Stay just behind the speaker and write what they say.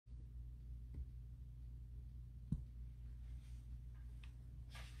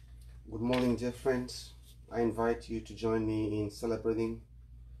Good morning, dear friends. I invite you to join me in celebrating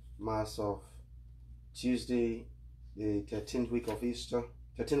Mass of Tuesday, the 13th week of Easter,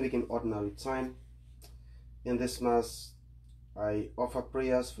 13th week in Ordinary Time. In this Mass, I offer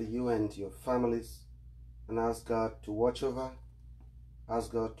prayers for you and your families and ask God to watch over,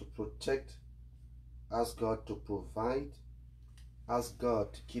 ask God to protect, ask God to provide, ask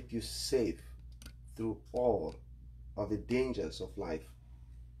God to keep you safe through all of the dangers of life.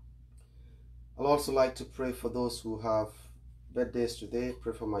 I'd also like to pray for those who have birthdays today.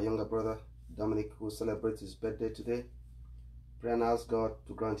 Pray for my younger brother, Dominic, who celebrates his birthday today. Pray and ask God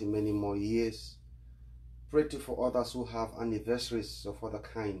to grant him many more years. Pray too for others who have anniversaries of other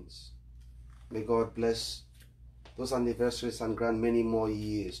kinds. May God bless those anniversaries and grant many more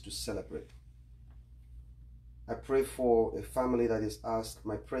years to celebrate. I pray for a family that is asked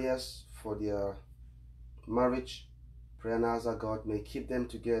my prayers for their marriage. Pray and ask that God may keep them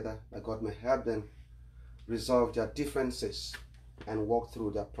together, that God may help them resolve their differences and walk through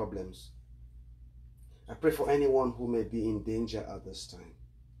their problems. I pray for anyone who may be in danger at this time,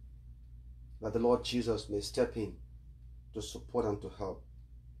 that the Lord Jesus may step in to support and to help.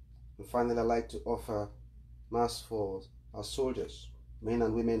 And finally, I'd like to offer Mass for our soldiers, men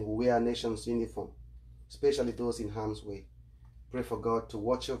and women who wear our nation's uniform, especially those in harm's way. Pray for God to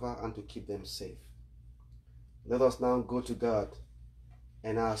watch over and to keep them safe. Let us now go to God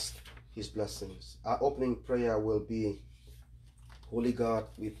and ask His blessings. Our opening prayer will be, Holy God,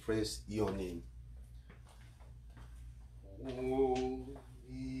 we praise your name.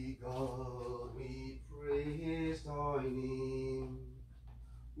 Holy God, we praise thy name.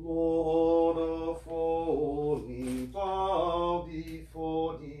 Lord of all, we bow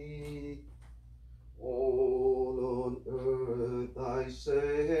before thee. All on earth thy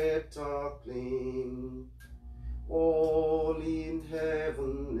scepter claim. All in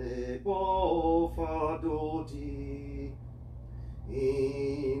heaven above adore thee.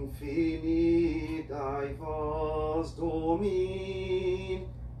 Infinite thy vast domain,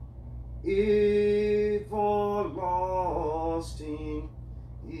 everlasting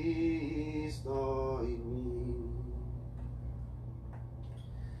is thy name.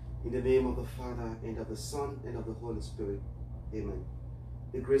 In the name of the Father, and of the Son, and of the Holy Spirit. Amen.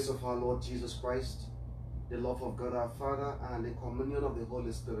 The grace of our Lord Jesus Christ, the love of God our Father, and the communion of the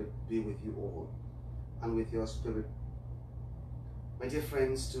Holy Spirit be with you all, and with your spirit. My dear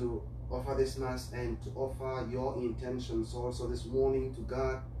friends, to offer this Mass and to offer your intentions also this morning to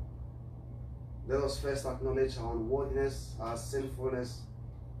God, let us first acknowledge our unworthiness, our sinfulness,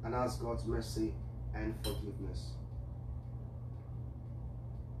 and ask God's mercy and forgiveness.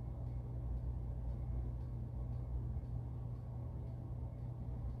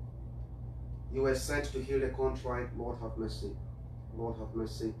 You were sent to heal the contrite. Lord, have mercy. Lord, have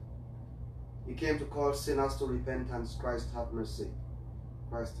mercy. You came to call sinners to repentance. Christ, have mercy.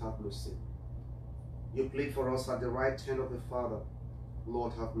 Christ, have mercy. You plead for us at the right hand of the Father.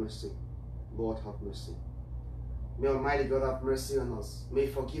 Lord, have mercy. Lord, have mercy. May Almighty God have mercy on us. May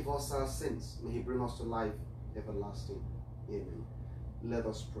He forgive us our sins. May He bring us to life everlasting. Amen. Let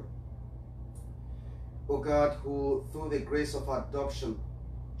us pray. O God, who through the grace of adoption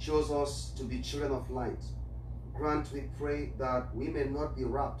chose us to be children of light, grant, we pray, that we may not be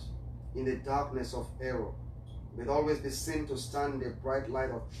wrapped in the darkness of error, but always be seen to stand in the bright light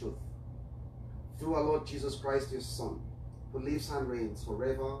of truth. Through our Lord Jesus Christ, your Son, who lives and reigns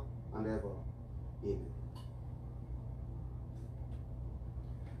forever and ever. Amen.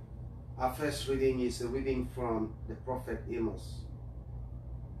 Our first reading is a reading from the prophet Amos.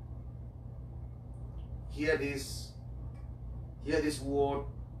 Hear this word,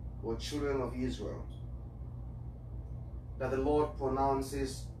 O children of Israel, that the Lord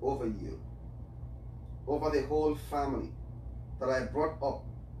pronounces over you, over the whole family that I brought up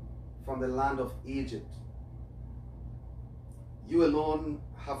from the land of Egypt. You alone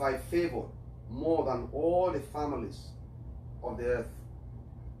have I favored more than all the families of the earth.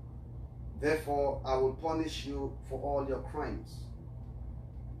 Therefore I will punish you for all your crimes.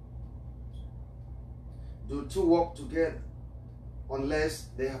 Do two walk together unless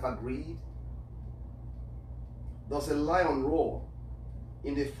they have agreed? Does a lion roar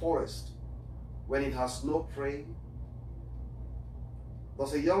in the forest when it has no prey?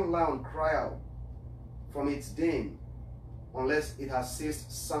 Does a young lion cry out from its den unless it has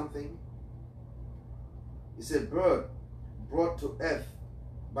seized something? Is a bird brought to earth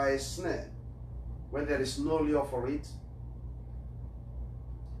by a snare when there is no lure for it?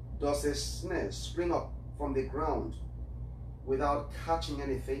 Does a snare spring up from the ground without catching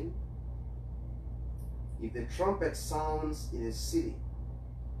anything? If the trumpet sounds in a city,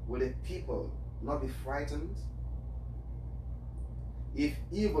 will the people not be frightened? If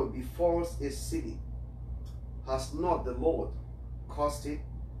evil befalls a city, has not the Lord caused it?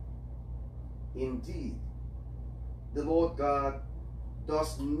 Indeed, the Lord God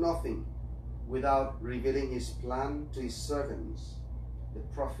does nothing without revealing his plan to his servants, the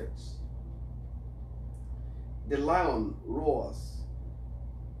prophets. The lion roars.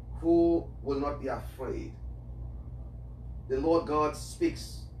 Who will not be afraid? The Lord God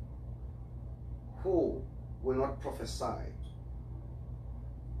speaks. Who will not prophesy?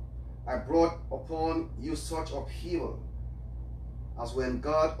 I brought upon you such upheaval as when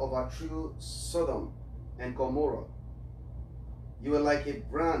God overthrew Sodom and Gomorrah. You were like a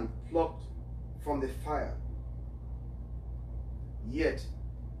brand plucked from the fire. Yet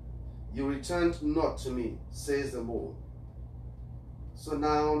you returned not to me, says the Lord. So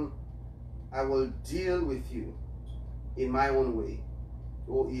now I will deal with you in my own way,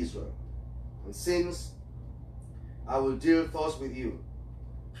 O Israel. And since I will deal thus with you,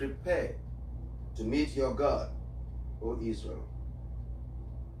 prepare to meet your God, O Israel.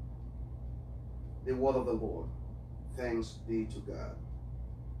 The word of the Lord. Thanks be to God.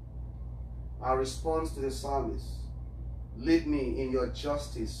 Our response to the psalmist: lead me in your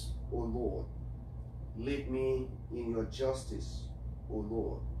justice, O Lord. Lead me in your justice, O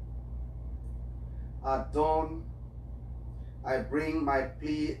Lord. At dawn, I bring my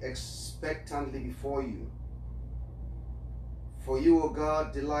plea expectantly before you. For you, O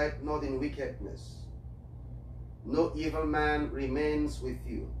God, delight not in wickedness. No evil man remains with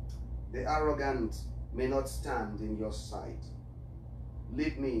you. The arrogant may not stand in your sight.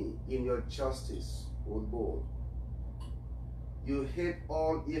 Lead me in your justice, O Lord. You hate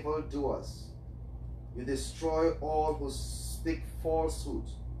all evildoers. You destroy all who speak falsehood.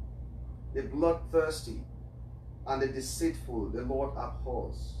 The bloodthirsty and the deceitful the Lord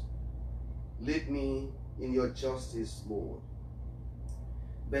abhors. Lead me in your justice, Lord.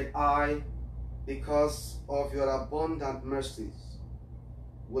 But I, because of your abundant mercies,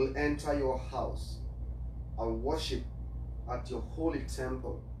 will enter your house and worship at your holy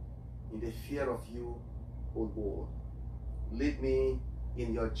temple in the fear of you, O Lord. Lead me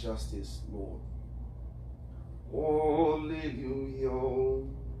in your justice, Lord. Hallelujah,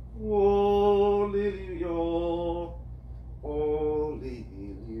 hallelujah,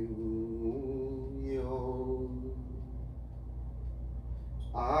 hallelujah.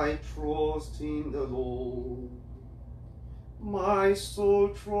 I trust in the Lord. My soul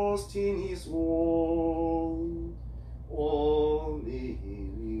trusts in his word. Hallelujah.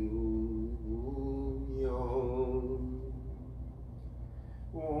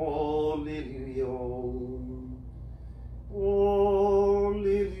 Hallelujah.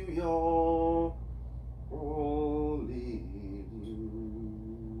 Hallelujah. Hallelujah.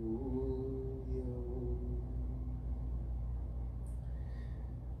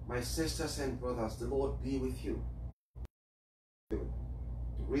 My sisters and brothers, the Lord be with you.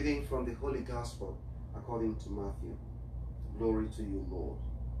 Reading from the Holy Gospel according to Matthew. Glory to you, Lord.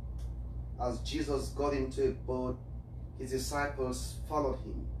 As Jesus got into a boat, his disciples followed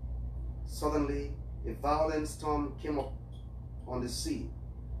him. Suddenly, a violent storm came up on the sea,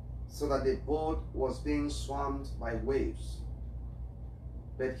 so that the boat was being swamped by waves.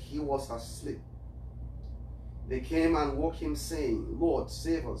 But he was asleep. They came and woke him, saying, Lord,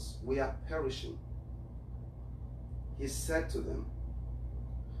 save us, we are perishing. He said to them,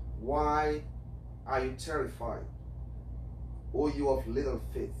 why are you terrified, O you of little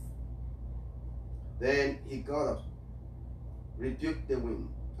faith? Then he got up, rebuked the wind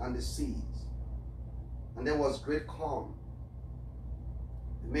and the seas, and there was great calm.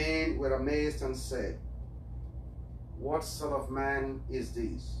 The men were amazed and said, what sort of man is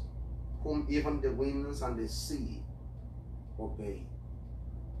this, whom even the winds and the sea obey?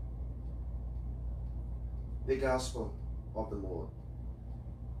 The Gospel of the Lord.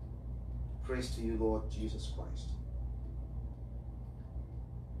 Praise to you, Lord Jesus Christ.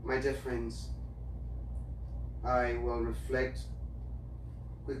 My dear friends, I will reflect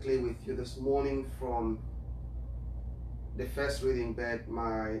quickly with you this morning from the first reading, but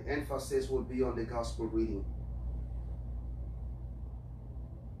my emphasis will be on the Gospel reading.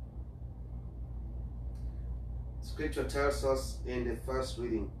 Scripture tells us in the first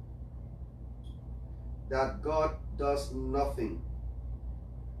reading that God does nothing.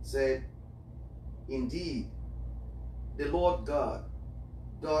 Said, indeed, the Lord God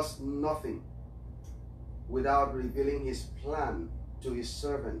does nothing without revealing his plan to his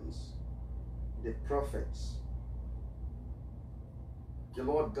servants, the prophets. The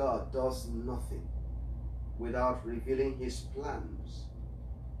Lord God does nothing without revealing his plans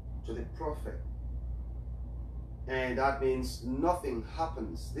to the prophet. And that means nothing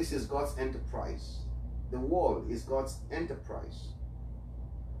happens. This is God's enterprise. The world is God's enterprise.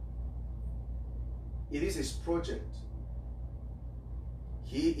 It is his project.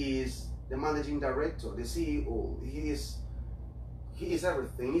 He is the managing director, the CEO. He is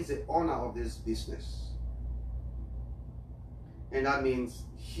everything. He's the owner of this business. And that means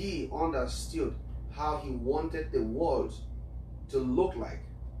he understood how he wanted the world to look like.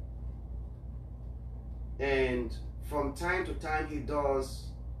 And from time to time he does,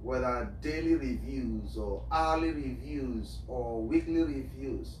 whether daily reviews or hourly reviews or weekly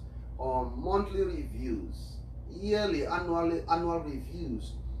reviews or monthly reviews, yearly, annual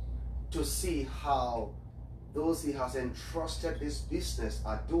reviews, to see how those he has entrusted this business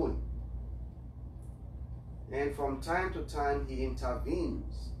are doing. And from time to time he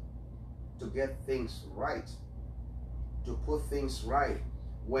intervenes to get things right, to put things right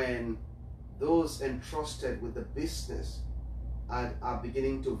when those entrusted with the business are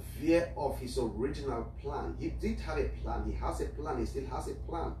beginning to veer off his original plan. He did have a plan. He has a plan. He still has a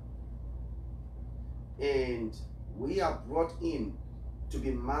plan. And we are brought in to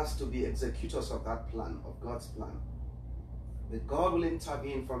be executors of that plan, of God's plan. But God will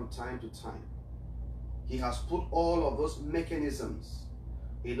intervene from time to time. He has put all of those mechanisms.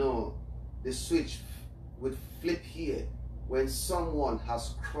 You know, the switch would flip here when someone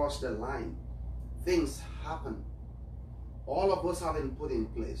has crossed the line. Things happen. All of those have been put in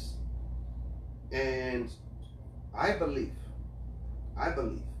place. And I believe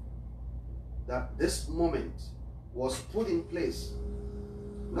that this moment was put in place.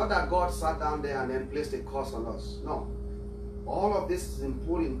 Not that God sat down there and then placed a curse on us. No. All of this has been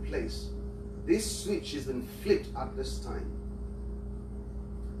put in place. This switch has been flipped at this time.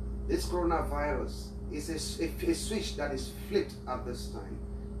 This coronavirus is a switch that is flipped at this time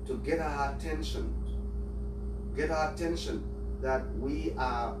to get our attention. Get our attention that we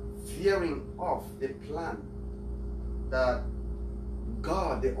are veering off the plan that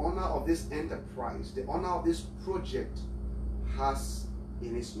God, the owner of this enterprise, the owner of this project, has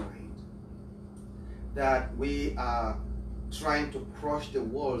in his mind. That we are trying to crush the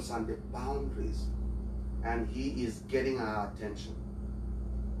walls and the boundaries, and he is getting our attention.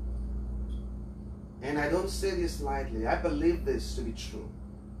 And I don't say this lightly. I believe this to be true,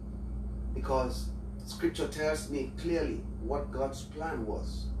 because Scripture tells me clearly what God's plan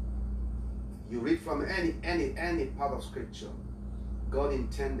was. You read from any part of Scripture, God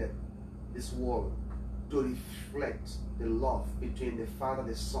intended this world to reflect the love between the Father,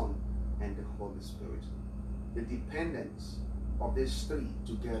 the Son, and the Holy Spirit. The dependence of these three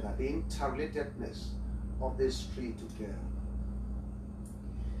together, the interrelatedness of these three together.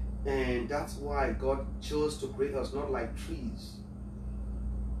 And that's why God chose to create us not like trees,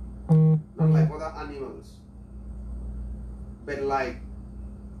 not like other animals, but like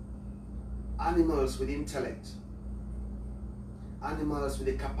animals with intellect, animals with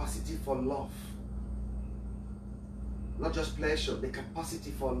the capacity for love. Not just pleasure, the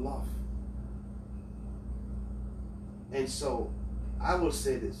capacity for love. And so, I will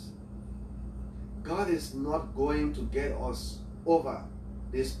say this. God is not going to get us over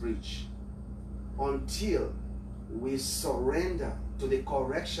this bridge until we surrender to the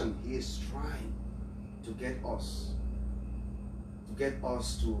correction he is trying to get us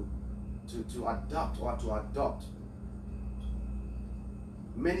to adapt or to adopt.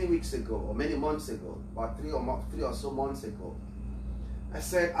 Many weeks ago, or many months ago, about three or so months ago, I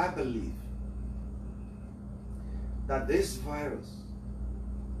said, I believe that this virus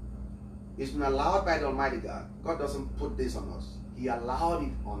is been allowed by the Almighty God. God doesn't put this on us. He allowed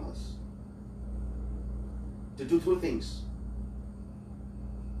it on us to do two things.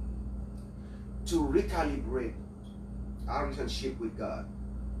 To recalibrate our relationship with God,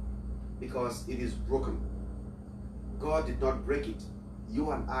 because it is broken. God did not break it.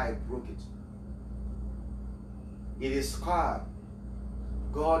 You and I broke it. It is scarred.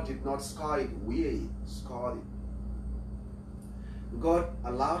 God did not scar it. We scarred it. God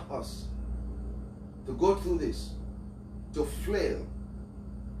allowed us to go through this, to flail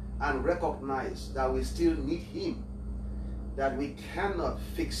and recognize that we still need him, that we cannot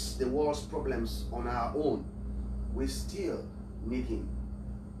fix the world's problems on our own. We still need him.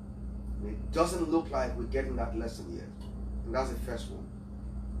 And it doesn't look like we're getting that lesson yet. And that's the first one.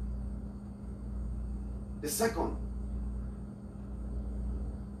 The second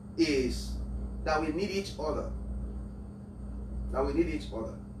is that we need each other. That we need each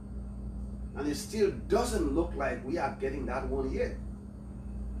other. And it still doesn't look like we are getting that one yet.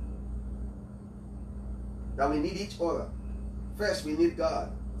 That we need each other. First, we need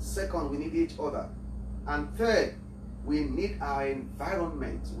God. Second, we need each other. And third, we need our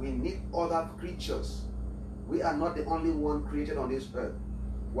environment. We need other creatures. We are not the only one created on this earth.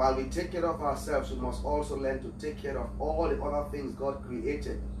 While we take care of ourselves, we must also learn to take care of all the other things God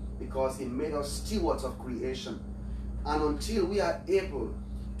created, because He made us stewards of creation. And until we are able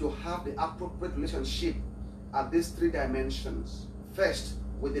to have the appropriate relationship at these three dimensions, first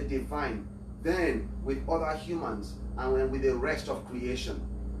with the divine, then with other humans, and then with the rest of creation,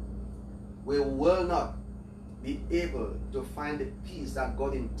 we will not be able to find the peace that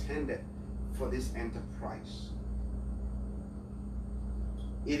God intended for this enterprise.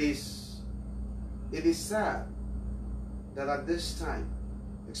 It is sad that at this time,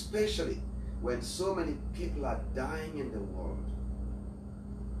 especially when so many people are dying in the world,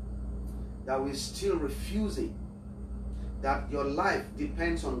 that we're still refusing, that your life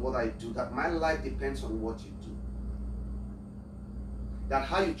depends on what I do, that my life depends on what you do, that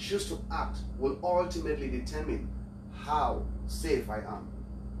how you choose to act will ultimately determine how safe I am.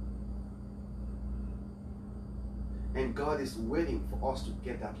 And God is waiting for us to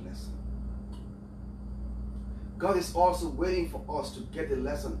get that lesson. God is also waiting for us to get the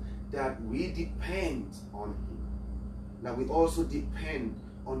lesson that we depend on Him, that we also depend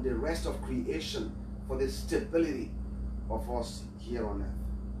on the rest of creation for the stability of us here on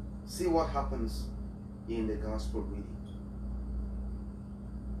earth. See what happens in the gospel reading.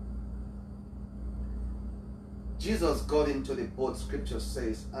 Jesus got into the boat, scripture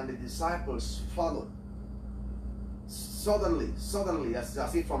says, and the disciples followed. Suddenly,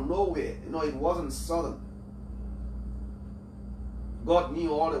 as if from nowhere. No, it wasn't sudden. God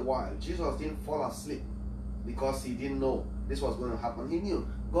knew all the while. Jesus didn't fall asleep because He didn't know this was going to happen. He knew.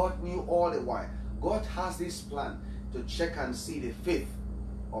 God knew all the while. God has this plan to check and see the faith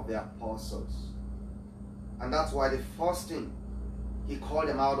of the apostles. And that's why the first thing He called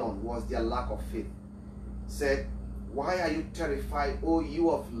them out on was their lack of faith. Said, "Why are you terrified, O you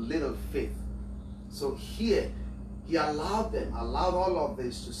of little faith?" So here, He allowed all of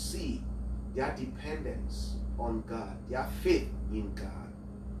this to see their dependence on God, their faith in God.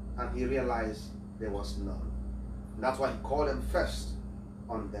 And He realized there was none. And that's why He called them first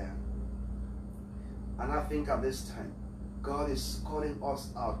on them. And I think at this time, God is calling us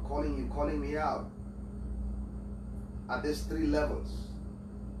out, calling you, calling me out at these three levels.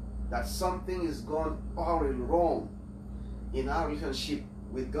 That something is gone horribly wrong in our relationship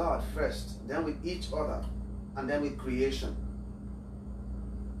with God first, then with each other, and then with creation.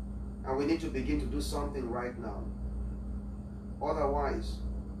 And we need to begin to do something right now. Otherwise,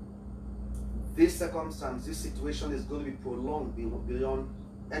 this circumstance, this situation is going to be prolonged beyond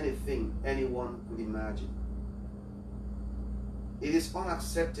anything anyone could imagine. It is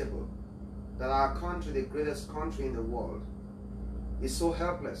unacceptable that our country, the greatest country in the world, is so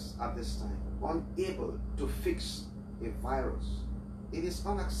helpless at this time, unable to fix a virus. It is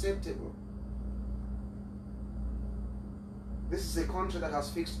unacceptable. This is a country that has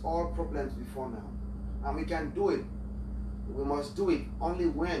fixed all problems before now. And we can do it. We must do it only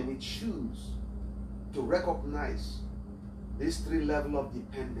when we choose to recognize these three levels of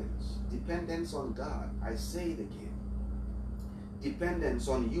dependence. Dependence on God, I say it again. Dependence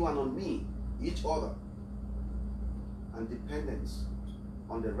on you and on me, each other. And dependence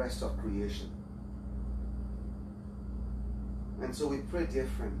on the rest of creation. And so we pray, dear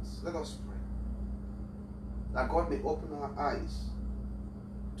friends, let us pray that God may open our eyes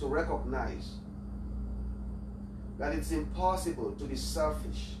to recognize that it's impossible to be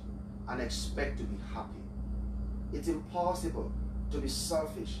selfish and expect to be happy. It's impossible to be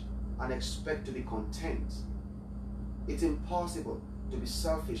selfish and expect to be content. It's impossible to be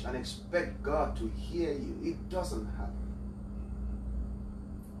selfish and expect God to hear you. It doesn't happen.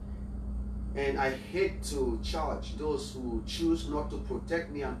 And I hate to charge those who choose not to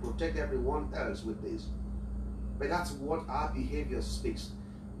protect me and protect everyone else with this. But that's what our behavior speaks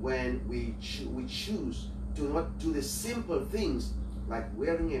when we choose to not do the simple things like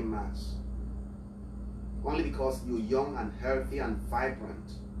wearing a mask. Only because you're young and healthy and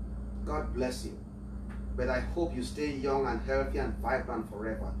vibrant. God bless you. But I hope you stay young and healthy and vibrant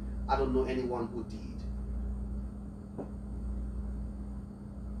forever. I don't know anyone who did.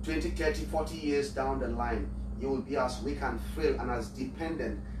 20, 30, 40 years down the line, you will be as weak and frail and as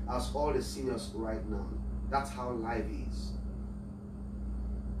dependent as all the seniors right now. That's how life is.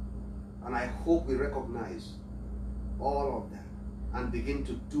 And I hope we recognize all of that and begin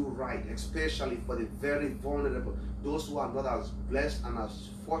to do right, especially for the very vulnerable, those who are not as blessed and as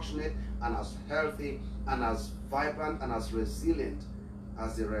fortunate and as healthy and as vibrant and as resilient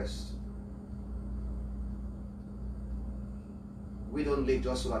as the rest. We don't live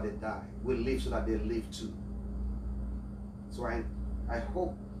just so that they die. We live so that they live too. So I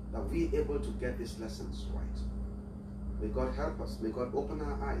hope that we're able to get these lessons right. May God help us. May God open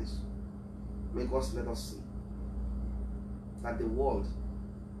our eyes. May God let us see that the world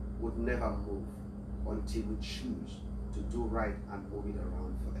would never move until we choose to do right and move it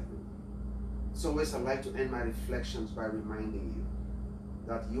around for everyone. So always I'd like to end my reflections by reminding you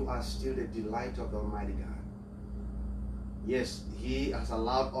that you are still the delight of the Almighty God. Yes, He has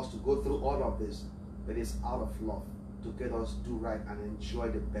allowed us to go through all of this, but it's out of love to get us do right and enjoy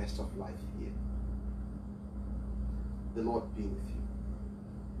the best of life here. The Lord be with you.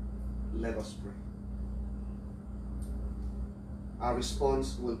 Let us pray. Our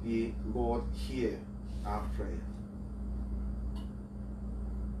response will be, Lord, hear our prayer.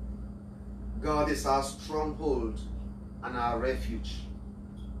 God is our stronghold and our refuge.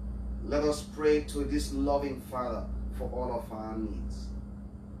 Let us pray to this loving Father for all of our needs.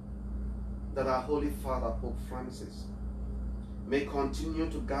 That our Holy Father, Pope Francis, may continue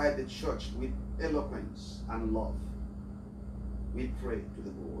to guide the church with eloquence and love. We pray to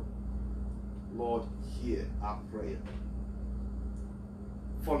the Lord. Lord, hear our prayer.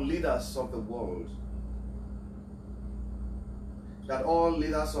 For leaders of the world, that all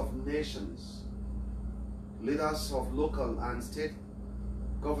leaders of nations, leaders of local and state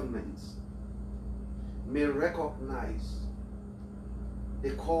governments may recognize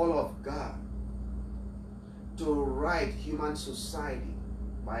the call of God to right human society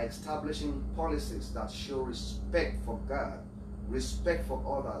by establishing policies that show respect for God, respect for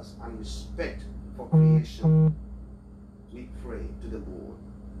others, and respect for creation. We pray to the Lord.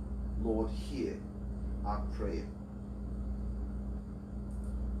 Lord, hear our prayer.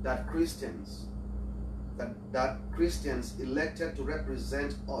 That Christians elected to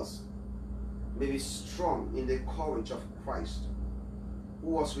represent us may be strong in the courage of Christ, who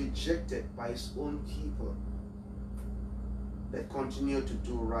was rejected by his own people, but continue to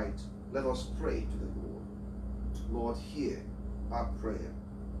do right. Let us pray to the Lord. Lord, hear our prayer.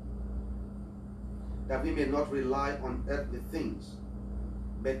 That we may not rely on earthly things,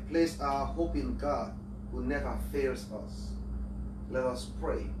 but place our hope in God, who never fails us. Let us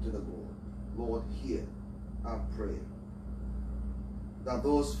pray to the Lord. Lord, hear our prayer. That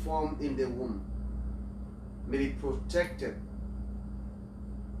those formed in the womb may be protected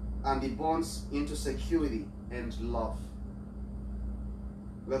and be born into security and love.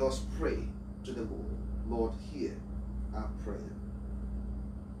 Let us pray to the Lord. Lord, hear our prayer.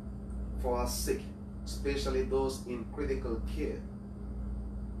 For our sick, especially those in critical care,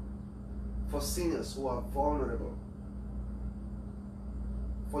 for sinners who are vulnerable,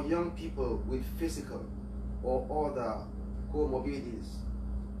 for young people with physical or other comorbidities,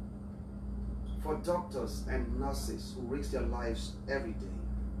 for doctors and nurses who risk their lives every day,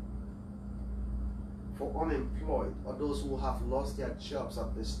 for unemployed or those who have lost their jobs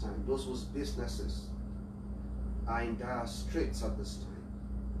at this time, those whose businesses are in dire straits at this time,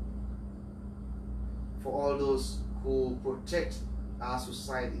 for all those who protect our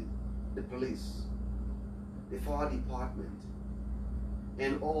society, the police, the fire department,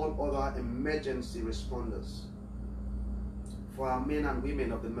 and all other emergency responders, for our men and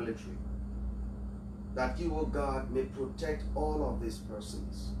women of the military, that you, O God, may protect all of these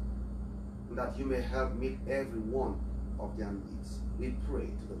persons, and that you may help meet every one of their needs. We pray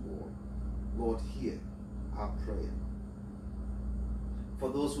to the Lord. Lord, hear our prayer. For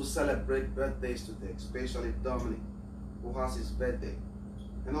those who celebrate birthdays today, especially Dominic, who has his birthday,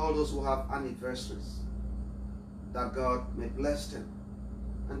 and all those who have anniversaries, that God may bless them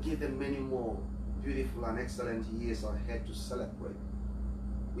and give them many more beautiful and excellent years ahead to celebrate.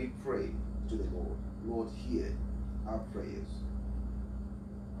 We pray to the Lord. Lord, hear our prayers.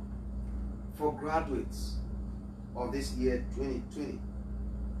 For graduates of this year 2020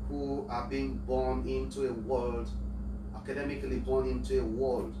 who are being born into a world, academically born into a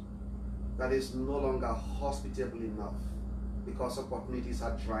world that is no longer hospitable enough because opportunities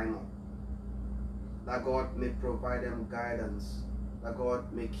are drying up, that God may provide them guidance, that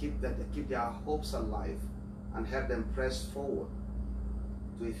God may keep their hopes alive and help them press forward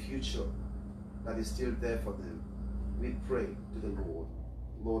to a future that is still there for them. We pray to the Lord.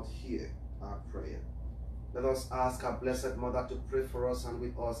 Lord, hear our prayer. Let us ask our Blessed Mother to pray for us and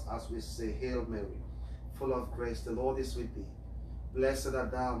with us as we say, Hail Mary, full of grace, the Lord is with thee. Blessed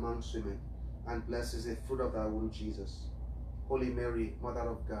art thou amongst women, and blessed is the fruit of thy womb, Jesus. Holy Mary, Mother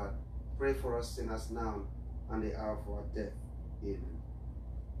of God, pray for us sinners now and the hour of our death. Amen.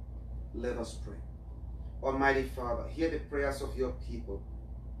 Let us pray. Almighty Father, hear the prayers of your people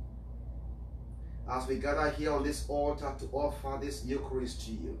as we gather here on this altar to offer this Eucharist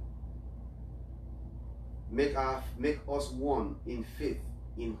to you. Make us one in faith,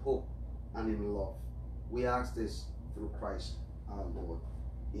 in hope, and in love. We ask this through Christ our Lord.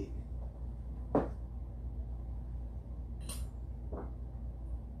 Amen.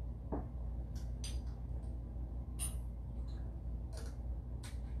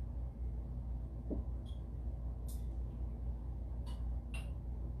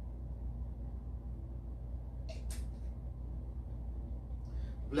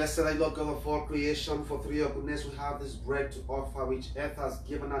 Blessed are you, Lord God of all creation, for through your goodness we have this bread to offer, which earth has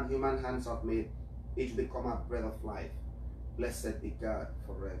given and human hands have made. It will become a bread of life. Blessed be God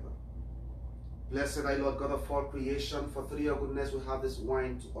forever. Blessed are you, Lord God of all creation, for through your goodness we have this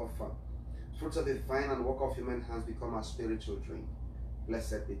wine to offer. Fruits of the vine and work of human hands become our spiritual drink.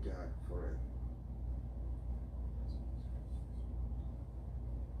 Blessed be God forever.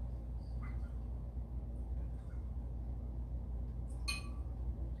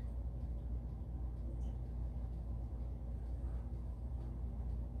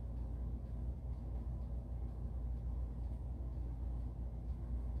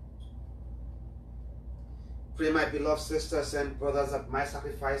 Pray, my beloved sisters and brothers, that my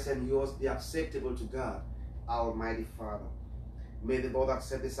sacrifice and yours be acceptable to God, our Almighty Father. May the Lord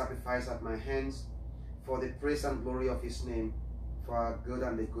accept the sacrifice at my hands for the praise and glory of his name, for our good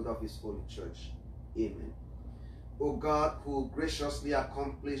and the good of his holy church. Amen. O God, who graciously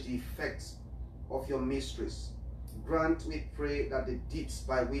accomplished the effects of your mysteries, grant, we pray, that the deeds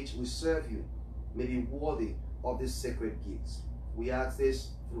by which we serve you may be worthy of these sacred gifts. We ask this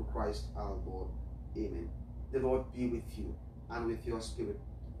through Christ our Lord. Amen. The Lord be with you and with your spirit.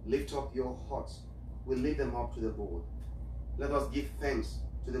 Lift up your hearts. We lift them up to the Lord. Let us give thanks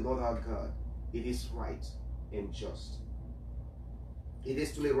to the Lord our God. It is right and just. It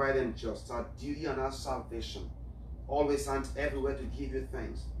is truly right and just, our duty and our salvation, always and everywhere to give you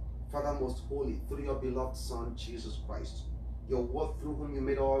thanks, Father most holy, through your beloved Son, Jesus Christ, your word through whom you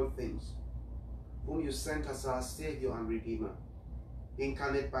made all things, whom you sent as our Savior and Redeemer,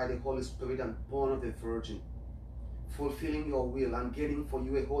 incarnate by the Holy Spirit and born of the Virgin, fulfilling your will and gaining for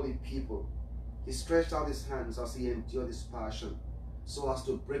you a holy people. He stretched out his hands as he endured his passion, so as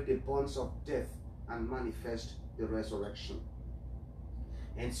to break the bonds of death and manifest the resurrection.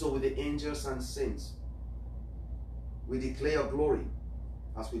 And so with the angels and saints, we declare your glory,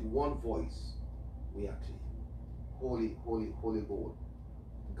 as with one voice we acclaim, Holy, holy, holy Lord,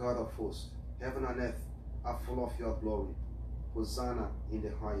 God of hosts, heaven and earth are full of your glory. Hosanna in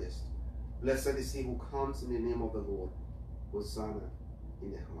the highest. Blessed is he who comes in the name of the Lord. Hosanna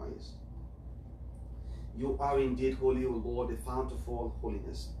in the highest. You are indeed holy, O Lord, the fount of all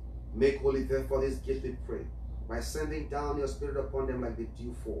holiness. Make holy therefore this gift, we pray, by sending down your Spirit upon them like the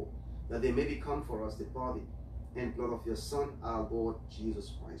dew fall, that they may become for us the body and blood of your Son, our Lord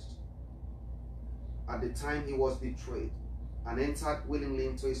Jesus Christ. At the time he was betrayed and entered willingly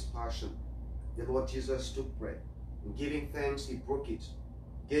into his passion, the Lord Jesus took bread, and giving thanks, he broke it,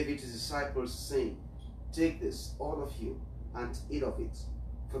 gave it to his disciples, saying, Take this, all of you, and eat of it,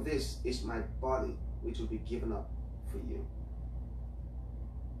 for this is my body, which will be given up for you.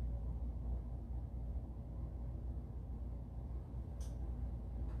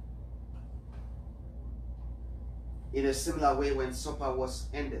 In a similar way, when supper was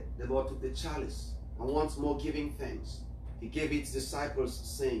ended, the Lord took the chalice, and once more giving thanks, he gave it to his disciples,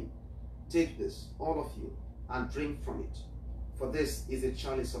 saying, Take this, all of you, and drink from it, for this is the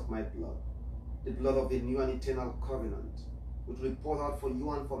chalice of my blood, the blood of the new and eternal covenant, which will be poured out for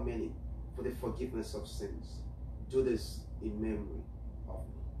you and for many, for the forgiveness of sins. Do this in memory of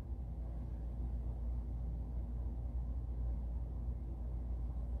me.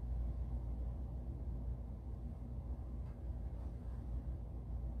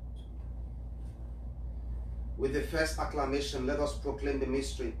 With the first acclamation, let us proclaim the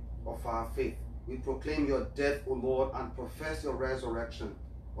mystery of our faith. We proclaim your death, O Lord, and profess your resurrection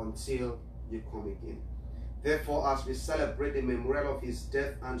until you come again. Therefore, as we celebrate the memorial of his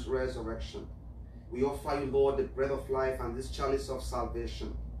death and resurrection, we offer you, Lord, the bread of life and this chalice of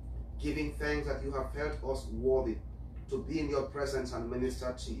salvation, giving thanks that you have held us worthy to be in your presence and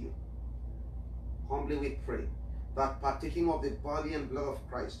minister to you. Humbly we pray that, partaking of the body and blood of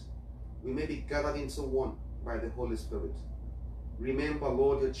Christ, we may be gathered into one by the Holy Spirit. Remember,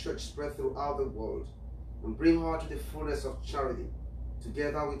 Lord, your church spread throughout the world, and bring her to the fullness of charity,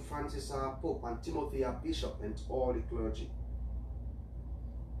 together with Francis our Pope and Timothy our Bishop and all the clergy.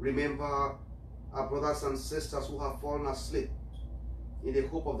 Remember our brothers and sisters who have fallen asleep in the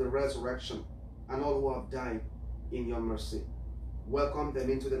hope of the resurrection, and all who have died in your mercy. Welcome them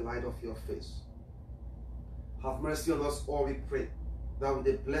into the light of your face. Have mercy on us all, we pray, that with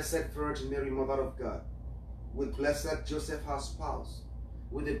the Blessed Virgin Mary, Mother of God, with blessed Joseph, her spouse,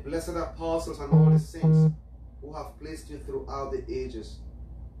 with the blessed apostles and all the saints who have placed you throughout the ages,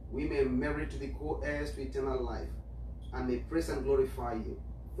 we may merit to be co-heirs to eternal life, and may praise and glorify you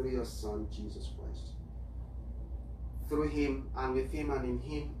through your Son, Jesus Christ. Through him, and with him, and in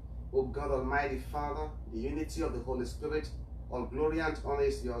him, O God Almighty Father, the unity of the Holy Spirit, all glory and honor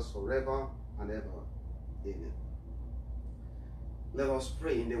is yours forever and ever. Amen. Let us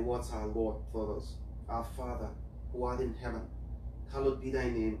pray in the words our Lord taught us. Our Father, who art in heaven, hallowed be thy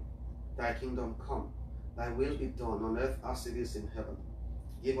name. Thy kingdom come, thy will be done on earth as it is in heaven.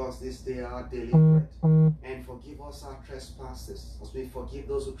 Give us this day our daily bread, and forgive us our trespasses, as we forgive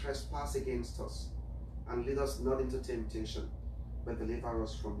those who trespass against us. And lead us not into temptation, but deliver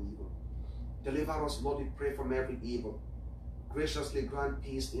us from evil. Deliver us, Lord, we pray, from every evil. Graciously grant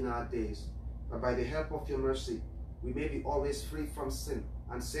peace in our days, that by the help of your mercy, we may be always free from sin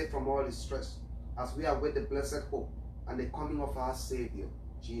and safe from all distress, as we await the blessed hope and the coming of our Savior,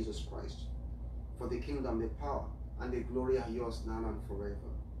 Jesus Christ. For the kingdom, the power, and the glory are yours now and forever.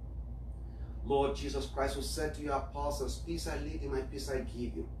 Lord Jesus Christ, who said to your apostles, peace I leave you, my peace I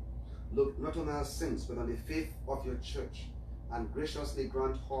give you. Look not on our sins, but on the faith of your church, and graciously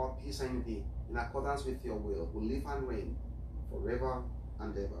grant her peace and thee, in accordance with your will, who live and reign forever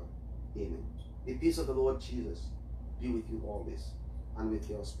and ever. Amen. The peace of the Lord Jesus be with you always, and with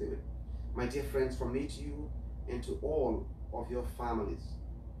your spirit. My dear friends, from me to you, and to all of your families,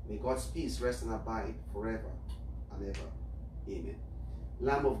 may God's peace rest and abide forever and ever. Amen.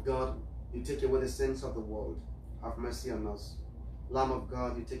 Lamb of God, you take away the sins of the world. Have mercy on us. Lamb of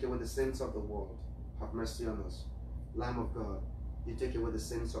God, you take away the sins of the world. Have mercy on us. Lamb of God, you take away the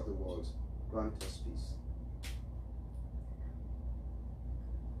sins of the world. Grant us peace.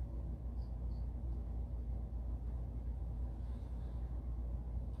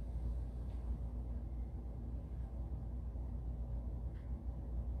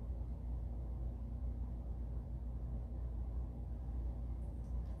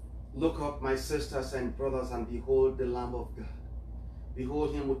 Look up, my sisters and brothers, and behold the Lamb of God.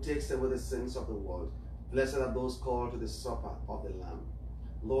 Behold him who takes away the sins of the world. Blessed are those called to the supper of the Lamb.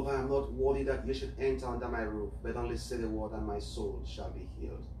 Lord, I am not worthy that you should enter under my roof, but only say the word, and my soul shall be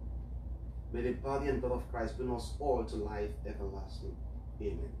healed. May the body and blood of Christ bring us all to life everlasting.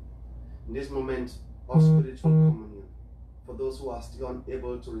 Amen. In this moment of spiritual communion, for those who are still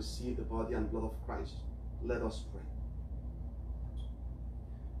unable to receive the body and blood of Christ, let us pray.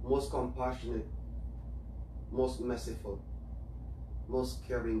 Most compassionate, most merciful, most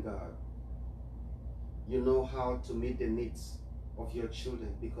caring God, you know how to meet the needs of your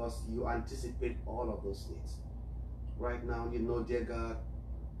children, because you anticipate all of those needs. Right now, you know, dear God,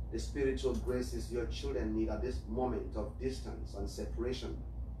 the spiritual graces your children need at this moment of distance and separation.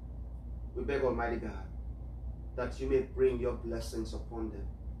 We beg, Almighty God, that you may bring your blessings upon them,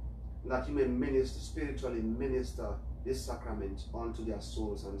 that you may minister, spiritually minister this sacrament unto their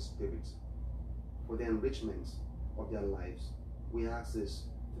souls and spirits for the enrichment of their lives. We ask this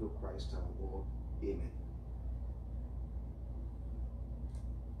through Christ our Lord. Amen.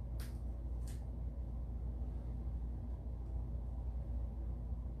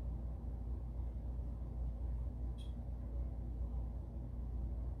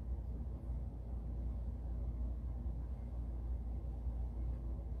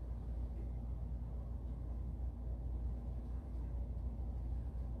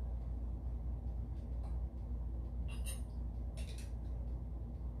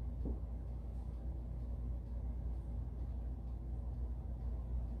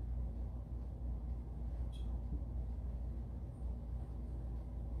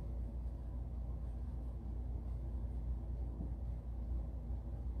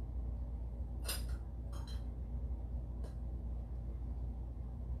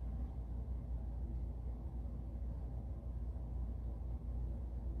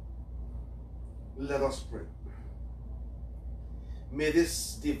 Let us pray. May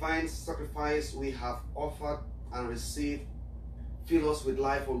this divine sacrifice we have offered and received fill us with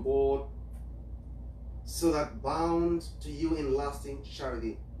life, O Lord, so that bound to you in lasting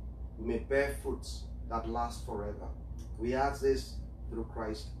charity, we may bear fruits that last forever. We ask this through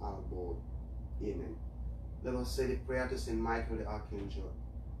Christ our Lord. Amen. Let us say the prayer to Saint Michael the Archangel.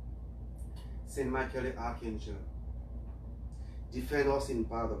 Saint Michael the Archangel, defend us in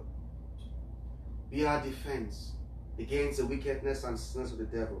battle. Be our defense against the wickedness and snares of the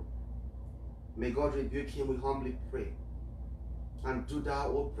devil. May God rebuke him, we humbly pray. And do thou,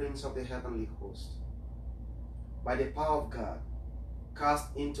 O Prince of the heavenly host, by the power of God,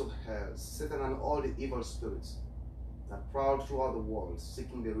 cast into hell Satan and all the evil spirits that prowl throughout the world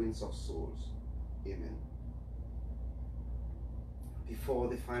seeking the ruins of souls. Amen. Before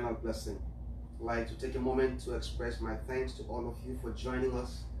the final blessing, I'd like to take a moment to express my thanks to all of you for joining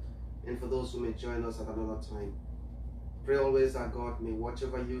us, and for those who may join us at another time. Pray always that God may watch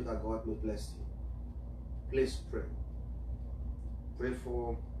over you, that God may bless you. Please pray. Pray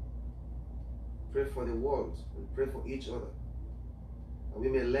for the world, and pray for each other, that we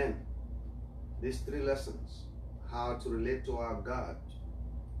may learn these 3 lessons: how to relate to our God,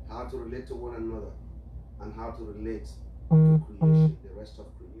 how to relate to one another, and how to relate to creation, the rest of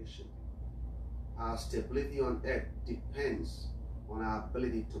creation. Our stability on earth depends on our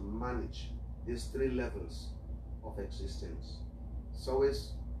ability to manage these 3 levels of existence. So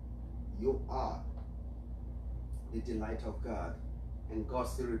you are the delight of God, and God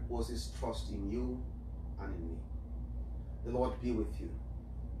still reposes trust in you and in me. The Lord be with you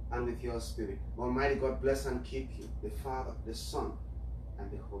and with your spirit. Almighty God bless and keep you, the Father, the Son,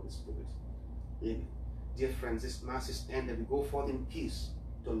 and the Holy Spirit. Amen. Dear friends, this Mass is ended. We go forth in peace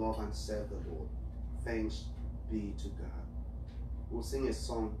to love and serve the Lord. Thanks be to God. We'll sing a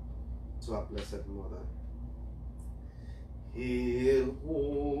song to our Blessed Mother. Hail,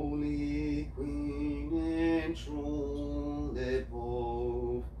 Holy Queen enthroned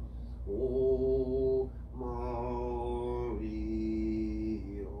above, O Maria.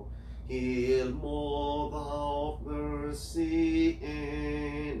 Hail, Mother of mercy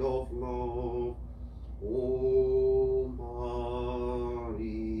and of love, O Maria.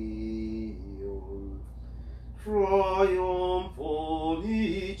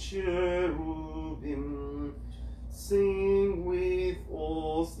 Triumphantly cherubim sing with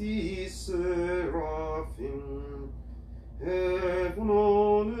us the seraphim. Heaven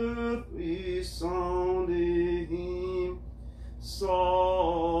on earth resound the hymn.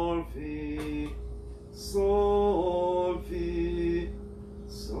 Salve, salve,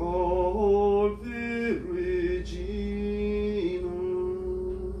 salve Regina.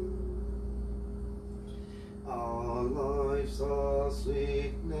 Our lives are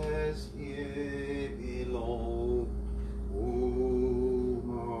sweetness here below, O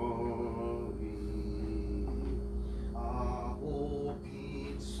Maria. Our hope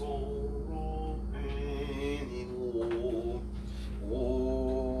in sorrow and in woe, O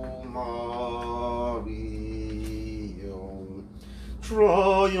Maria.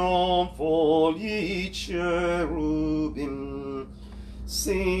 Triumphantly cherubim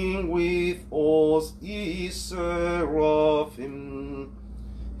sing with us, ye seraphim.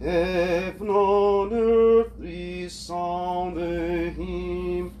 Heaven on earth resound the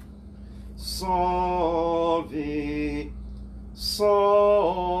hymn.